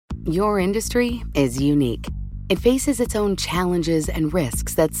Your industry is unique. It faces its own challenges and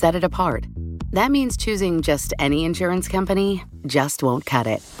risks that set it apart. That means choosing just any insurance company just won't cut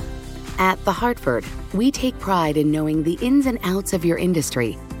it. At The Hartford, we take pride in knowing the ins and outs of your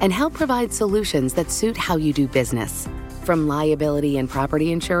industry and help provide solutions that suit how you do business. From liability and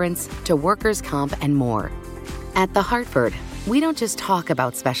property insurance to workers' comp and more. At The Hartford, we don't just talk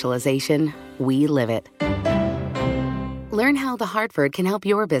about specialization, we live it. Learn how The Hartford can help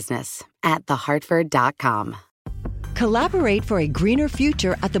your business at thehartford.com. Collaborate for a greener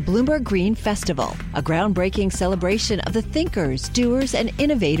future at the Bloomberg Green Festival, a groundbreaking celebration of the thinkers, doers, and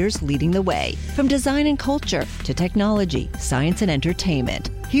innovators leading the way. From design and culture to technology, science, and entertainment.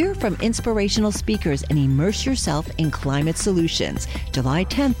 Hear from inspirational speakers and immerse yourself in climate solutions. July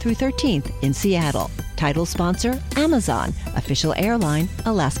 10th through 13th in Seattle. Title sponsor, Amazon. Official airline,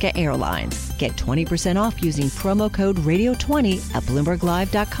 Alaska Airlines. Get 20% off using promo code radio20 at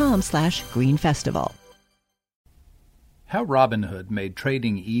bloomberglive.com/greenfestival. How Robinhood made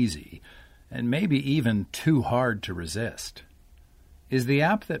trading easy and maybe even too hard to resist. Is the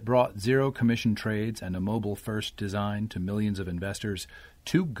app that brought zero-commission trades and a mobile-first design to millions of investors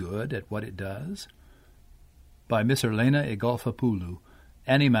too good at what it does? By Miss Elena Egolfopoulou,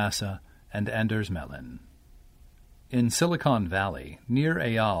 Annie Massa, and Anders Mellin. In Silicon Valley, Nir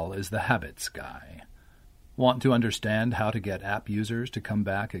Eyal is the habits guy. Want to understand how to get app users to come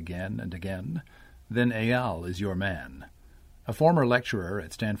back again and again? Then Eyal is your man. A former lecturer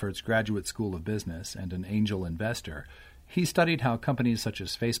at Stanford's Graduate School of Business and an angel investor, he studied how companies such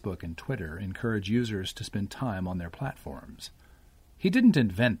as Facebook and Twitter encourage users to spend time on their platforms. He didn't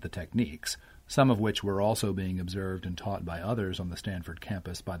invent the techniques, some of which were also being observed and taught by others on the Stanford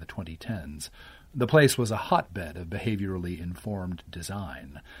campus by the 2010s. The place was a hotbed of behaviorally informed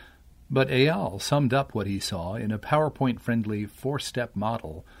design. But Eyal summed up what he saw in a PowerPoint-friendly four-step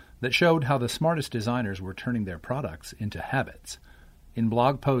model that showed how the smartest designers were turning their products into habits. In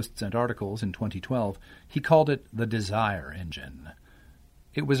blog posts and articles in 2012, he called it the Desire Engine.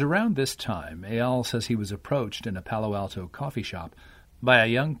 It was around this time Eyal says he was approached in a Palo Alto coffee shop by a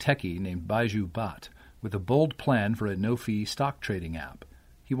young techie named Baiju Bhatt with a bold plan for a no-fee stock trading app.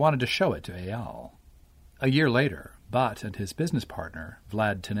 He wanted to show it to Eyal. A year later, Bhatt and his business partner,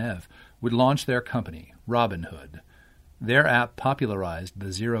 Vlad Tenev, would launch their company, Robinhood. Their app popularized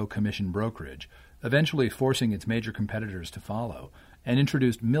the zero-commission brokerage, eventually forcing its major competitors to follow, and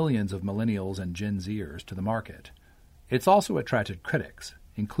introduced millions of millennials and Gen Zers to the market. It's also attracted critics,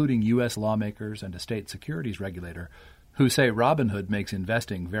 including U.S. lawmakers and a state securities regulator, who say Robinhood makes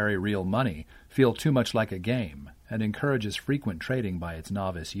investing very real money feel too much like a game and encourages frequent trading by its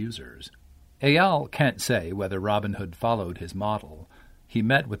novice users. Eyal can't say whether Robinhood followed his model. He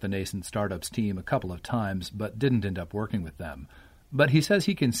met with the nascent startup's team a couple of times, but didn't end up working with them. But he says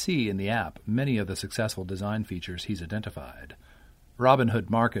he can see in the app many of the successful design features he's identified. Robinhood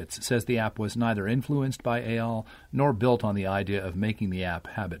Markets says the app was neither influenced by Eyal nor built on the idea of making the app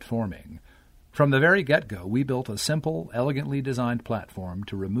habit-forming. From the very get-go, we built a simple, elegantly designed platform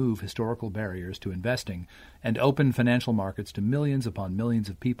to remove historical barriers to investing and open financial markets to millions upon millions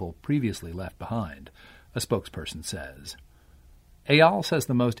of people previously left behind, a spokesperson says. Eyal says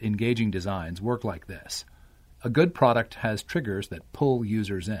the most engaging designs work like this. A good product has triggers that pull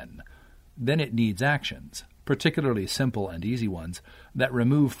users in. Then it needs actions, particularly simple and easy ones, that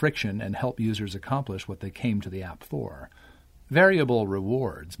remove friction and help users accomplish what they came to the app for. Variable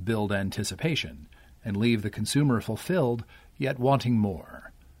rewards build anticipation and leave the consumer fulfilled, yet wanting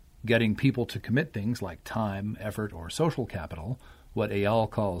more. Getting people to commit things like time, effort, or social capital, what Eyal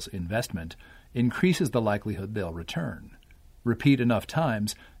calls investment, increases the likelihood they'll return. Repeat enough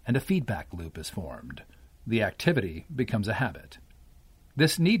times, and a feedback loop is formed. The activity becomes a habit.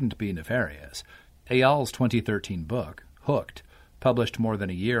 This needn't be nefarious. Eyal's 2013 book, Hooked, published more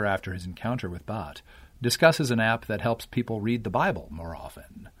than a year after his encounter with Bhatt, discusses an app that helps people read the Bible more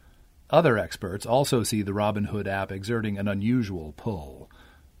often. Other experts also see the Robinhood app exerting an unusual pull.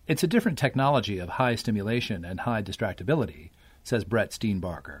 It's a different technology of high stimulation and high distractibility, says Brett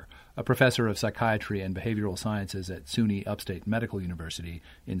Steenbarger, a professor of psychiatry and behavioral sciences at SUNY Upstate Medical University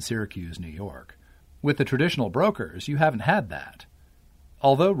in Syracuse, New York. With the traditional brokers, you haven't had that.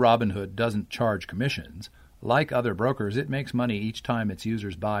 Although Robinhood doesn't charge commissions, like other brokers, it makes money each time its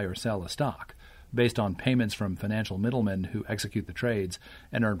users buy or sell a stock, based on payments from financial middlemen who execute the trades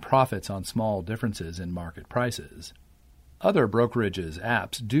and earn profits on small differences in market prices. Other brokerages'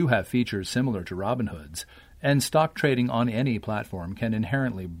 apps do have features similar to Robinhood's, and stock trading on any platform can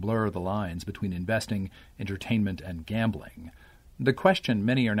inherently blur the lines between investing, entertainment, and gambling. The question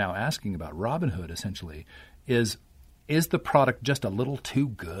many are now asking about Robinhood, essentially, is Is the product just a little too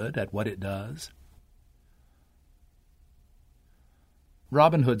good at what it does?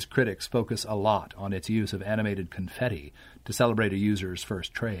 Robinhood's critics focus a lot on its use of animated confetti to celebrate a user's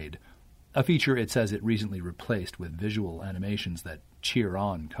first trade, a feature it says it recently replaced with visual animations that cheer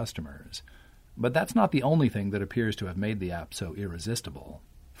on customers. But that's not the only thing that appears to have made the app so irresistible.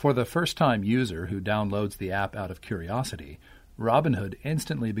 For the first-time user who downloads the app out of curiosity, Robinhood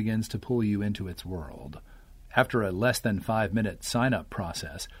instantly begins to pull you into its world. After a less than 5-minute sign-up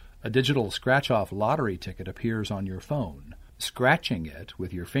process, a digital scratch-off lottery ticket appears on your phone. Scratching it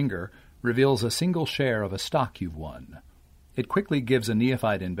with your finger reveals a single share of a stock you've won. It quickly gives a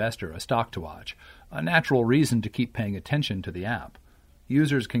neophyte investor a stock to watch, a natural reason to keep paying attention to the app.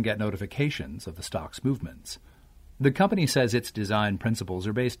 Users can get notifications of the stock's movements. The company says its design principles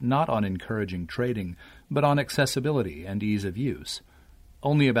are based not on encouraging trading, but on accessibility and ease of use.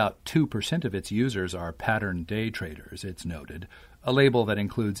 Only about 2% of its users are pattern day traders, it's noted, a label that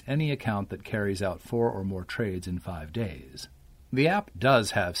includes any account that carries out 4 or more trades in 5 days. The app does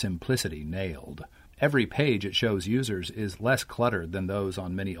have simplicity nailed. Every page it shows users is less cluttered than those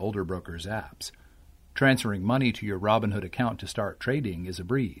on many older brokers' apps. Transferring money to your Robinhood account to start trading is a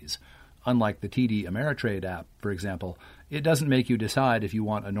breeze. Unlike the TD Ameritrade app, for example, it doesn't make you decide if you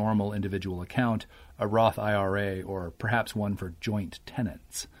want a normal individual account, a Roth IRA, or perhaps one for joint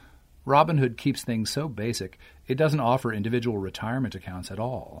tenants. Robinhood keeps things so basic, it doesn't offer individual retirement accounts at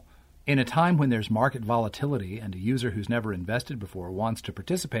all. In a time when there's market volatility and a user who's never invested before wants to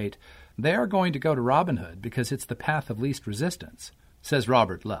participate, they are going to go to Robinhood because it's the path of least resistance, says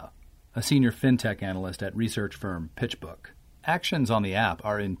Robert Luh, a senior fintech analyst at research firm PitchBook. Actions on the app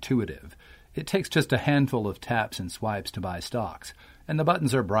are intuitive. It takes just a handful of taps and swipes to buy stocks, and the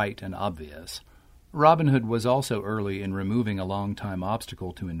buttons are bright and obvious. Robinhood was also early in removing a long-time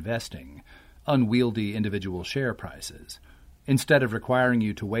obstacle to investing, unwieldy individual share prices. Instead of requiring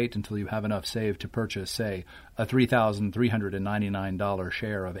you to wait until you have enough saved to purchase, say, a $3,399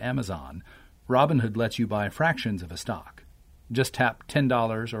 share of Amazon, Robinhood lets you buy fractions of a stock. Just tap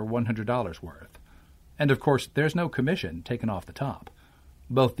 $10 or $100 worth. And of course, there's no commission taken off the top.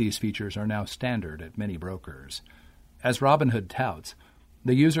 Both these features are now standard at many brokers. As Robinhood touts,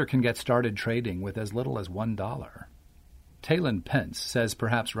 the user can get started trading with as little as $1. Talon Pence says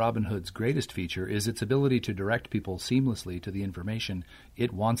perhaps Robinhood's greatest feature is its ability to direct people seamlessly to the information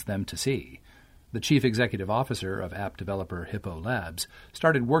it wants them to see. The chief executive officer of app developer Hippo Labs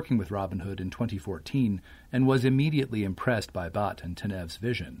started working with Robinhood in 2014 and was immediately impressed by Bhatt and Tenev's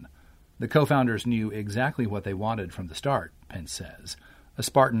vision. The co-founders knew exactly what they wanted from the start, Pence says, a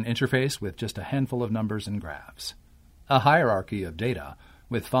Spartan interface with just a handful of numbers and graphs. A hierarchy of data,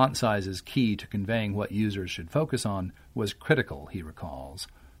 with font sizes key to conveying what users should focus on, was critical, he recalls.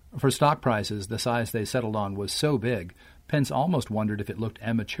 For stock prices, the size they settled on was so big, Pence almost wondered if it looked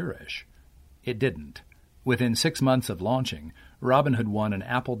amateurish. It didn't. Within 6 months of launching, Robinhood won an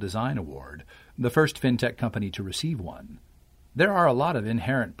Apple Design Award, the first fintech company to receive one. There are a lot of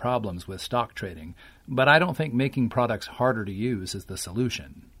inherent problems with stock trading, but I don't think making products harder to use is the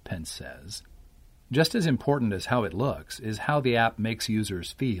solution, Pence says. Just as important as how it looks is how the app makes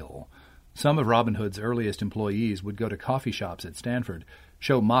users feel. Some of Robinhood's earliest employees would go to coffee shops at Stanford,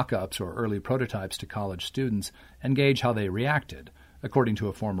 show mock-ups or early prototypes to college students, and gauge how they reacted, according to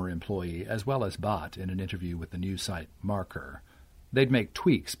a former employee, as well as Bhatt in an interview with the news site Marker. They'd make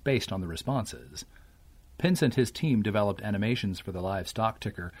tweaks based on the responses. Pence and his team developed animations for the live stock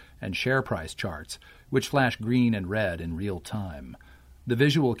ticker and share price charts, which flash green and red in real time. The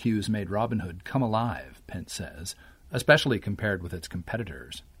visual cues made Robinhood come alive, Pence says, especially compared with its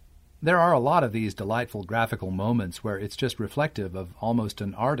competitors. There are a lot of these delightful graphical moments where it's just reflective of almost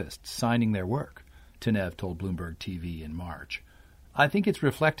an artist signing their work, Tenev told Bloomberg TV in March. I think it's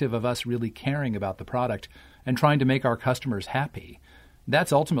reflective of us really caring about the product and trying to make our customers happy.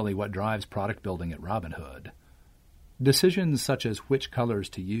 That's ultimately what drives product building at Robinhood. Decisions such as which colors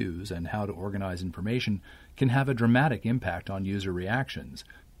to use and how to organize information can have a dramatic impact on user reactions,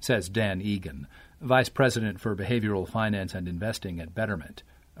 says Dan Egan, Vice President for Behavioral Finance and Investing at Betterment,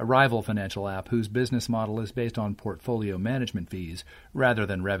 a rival financial app whose business model is based on portfolio management fees rather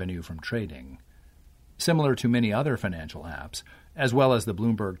than revenue from trading. Similar to many other financial apps, as well as the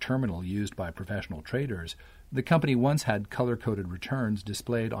Bloomberg terminal used by professional traders, the company once had color-coded returns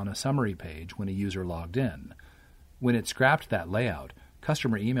displayed on a summary page when a user logged in. When it scrapped that layout,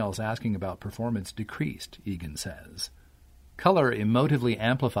 customer emails asking about performance decreased, Egan says. Color emotively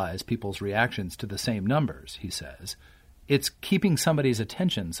amplifies people's reactions to the same numbers, he says. It's keeping somebody's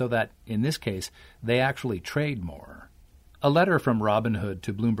attention so that, in this case, they actually trade more. A letter from Robinhood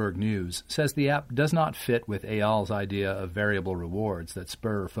to Bloomberg News says the app does not fit with Eyal's idea of variable rewards that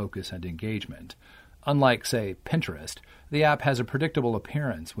spur focus and engagement. Unlike, say, Pinterest, the app has a predictable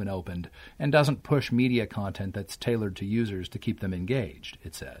appearance when opened and doesn't push media content that's tailored to users to keep them engaged,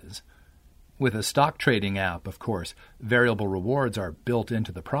 it says. With a stock trading app, of course, variable rewards are built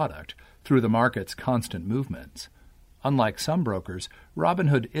into the product through the market's constant movements. Unlike some brokers,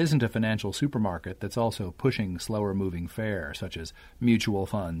 Robinhood isn't a financial supermarket that's also pushing slower-moving fare, such as mutual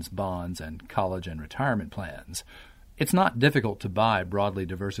funds, bonds, and college and retirement plans. It's not difficult to buy broadly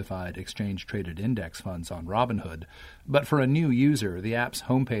diversified exchange-traded index funds on Robinhood, but for a new user, the app's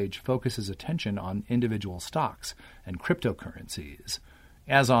homepage focuses attention on individual stocks and cryptocurrencies.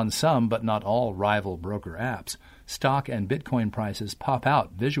 As on some but not all rival broker apps, stock and Bitcoin prices pop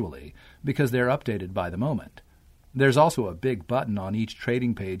out visually because they're updated by the moment. There's also a big button on each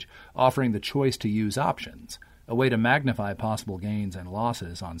trading page offering the choice to use options, a way to magnify possible gains and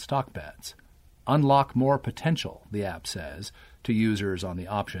losses on stock bets. Unlock more potential, the app says, to users on the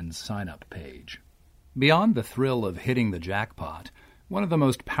options sign-up page. Beyond the thrill of hitting the jackpot, one of the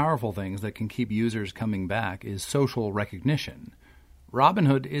most powerful things that can keep users coming back is social recognition.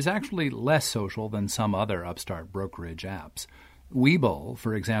 Robinhood is actually less social than some other upstart brokerage apps. Webull,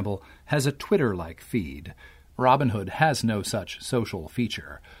 for example, has a Twitter-like feed. Robinhood has no such social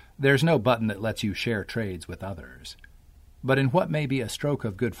feature. There's no button that lets you share trades with others. But in what may be a stroke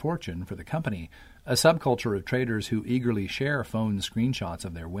of good fortune for the company, a subculture of traders who eagerly share phone screenshots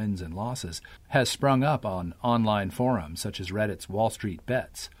of their wins and losses has sprung up on online forums such as Reddit's Wall Street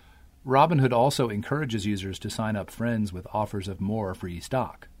Bets. Robinhood also encourages users to sign up friends with offers of more free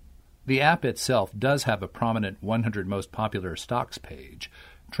stock. The app itself does have a prominent 100 most popular stocks page,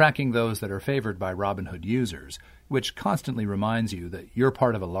 tracking those that are favored by Robinhood users, which constantly reminds you that you're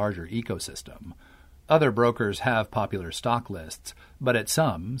part of a larger ecosystem. Other brokers have popular stock lists, but at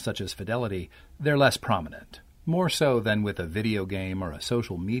some, such as Fidelity, they're less prominent. More so than with a video game or a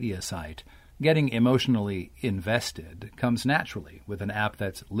social media site, getting emotionally invested comes naturally with an app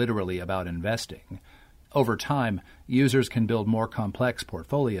that's literally about investing. Over time, users can build more complex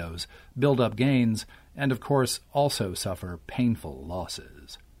portfolios, build up gains, and of course also suffer painful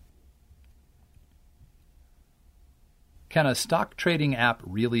losses. Can a stock trading app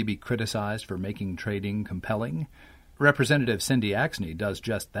really be criticized for making trading compelling? Representative Cindy Axne does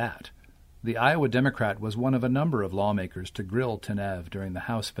just that. The Iowa Democrat was one of a number of lawmakers to grill Tenev during the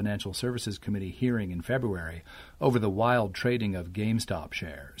House Financial Services Committee hearing in February over the wild trading of GameStop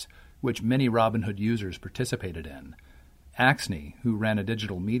shares, which many Robinhood users participated in. Axne, who ran a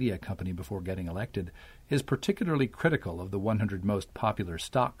digital media company before getting elected, is particularly critical of the 100 most popular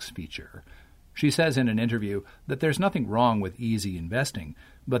stocks feature. She says in an interview that there's nothing wrong with easy investing,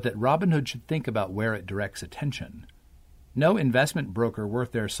 but that Robinhood should think about where it directs attention. No investment broker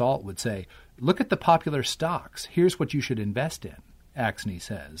worth their salt would say, "Look at the popular stocks. Here's what you should invest in," Axne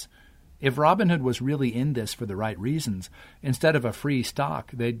says. If Robinhood was really in this for the right reasons, instead of a free stock,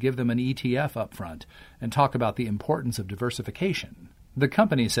 they'd give them an ETF up front and talk about the importance of diversification. The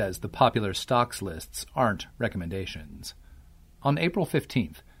company says the popular stocks lists aren't recommendations. On April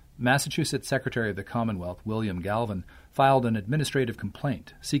 15th, Massachusetts Secretary of the Commonwealth William Galvin filed an administrative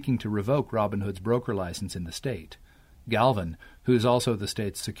complaint seeking to revoke Robinhood's broker license in the state. Galvin, who is also the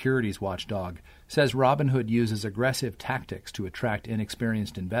state's securities watchdog, says Robinhood uses aggressive tactics to attract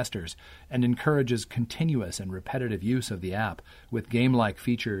inexperienced investors and encourages continuous and repetitive use of the app with game-like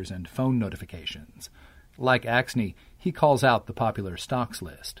features and phone notifications. Like Axne, he calls out the popular stocks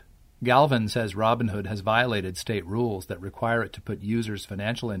list. Galvin says Robinhood has violated state rules that require it to put users'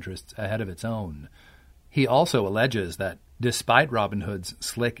 financial interests ahead of its own. He also alleges that, despite Robinhood's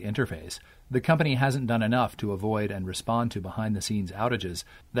slick interface, the company hasn't done enough to avoid and respond to behind-the-scenes outages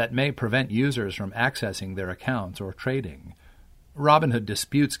that may prevent users from accessing their accounts or trading. Robinhood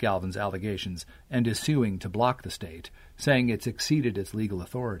disputes Galvin's allegations and is suing to block the state, saying it's exceeded its legal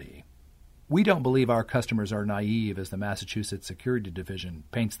authority. "We don't believe our customers are naive as the Massachusetts Security Division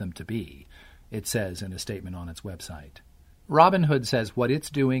paints them to be," it says in a statement on its website. Robinhood says what it's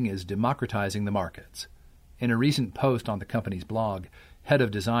doing is democratizing the markets. In a recent post on the company's blog, head of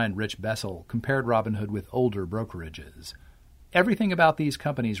design Rich Bessel compared Robinhood with older brokerages. Everything about these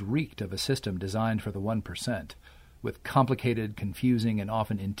companies reeked of a system designed for the 1%, with complicated, confusing, and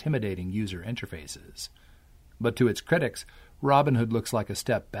often intimidating user interfaces. But to its critics, Robinhood looks like a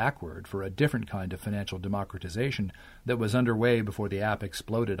step backward for a different kind of financial democratization that was underway before the app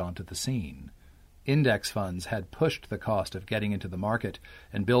exploded onto the scene. Index funds had pushed the cost of getting into the market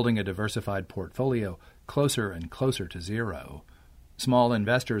and building a diversified portfolio closer and closer to zero. Small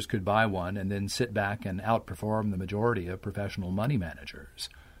investors could buy one and then sit back and outperform the majority of professional money managers.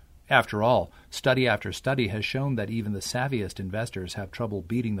 After all, study after study has shown that even the savviest investors have trouble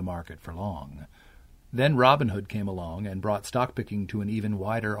beating the market for long. Then Robinhood came along and brought stock picking to an even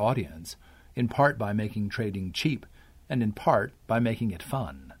wider audience, in part by making trading cheap, and in part by making it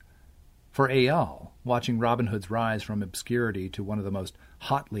fun. For Eyal, watching Robinhood's rise from obscurity to one of the most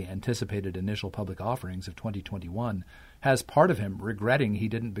hotly anticipated initial public offerings of 2021 has part of him regretting he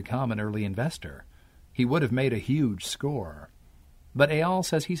didn't become an early investor. He would have made a huge score. But Eyal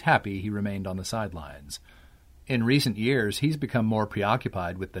says he's happy he remained on the sidelines. In recent years, he's become more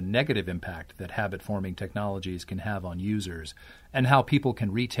preoccupied with the negative impact that habit-forming technologies can have on users and how people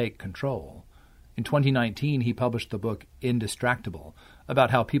can retake control. In 2019, he published the book Indistractable,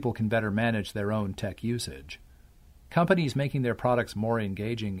 about how people can better manage their own tech usage. Companies making their products more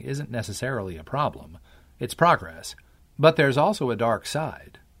engaging isn't necessarily a problem. It's progress. But there's also a dark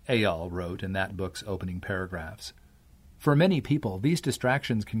side, Eyal wrote in that book's opening paragraphs. For many people, these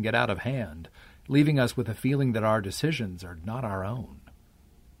distractions can get out of hand, leaving us with a feeling that our decisions are not our own.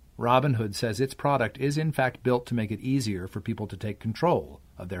 Robinhood says its product is in fact built to make it easier for people to take control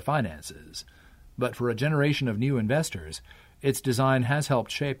of their finances. But for a generation of new investors, its design has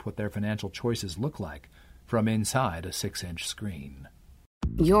helped shape what their financial choices look like from inside a 6-inch screen.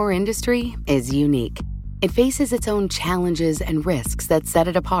 Your industry is unique. It faces its own challenges and risks that set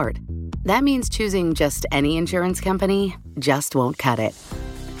it apart. That means choosing just any insurance company just won't cut it.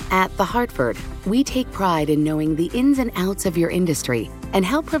 At The Hartford, we take pride in knowing the ins and outs of your industry and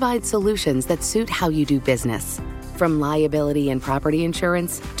help provide solutions that suit how you do business. From liability and property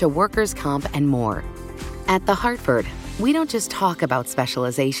insurance to workers' comp and more. At The Hartford, we don't just talk about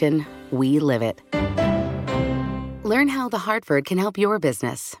specialization, we live it. Learn how The Hartford can help your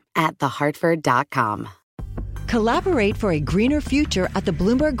business at thehartford.com. Collaborate for a greener future at the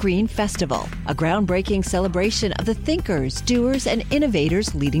Bloomberg Green Festival, a groundbreaking celebration of the thinkers, doers, and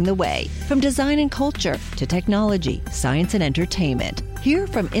innovators leading the way. From design and culture to technology, science, and entertainment. Hear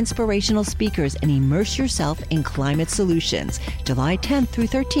from inspirational speakers and immerse yourself in climate solutions. July 10th through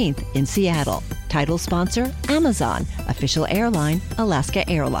 13th in Seattle. Title sponsor, Amazon. Official airline, Alaska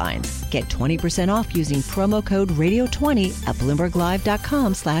Airlines. Get 20% off using promo code RADIO20 at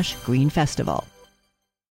BloombergLive.com/Green Festival.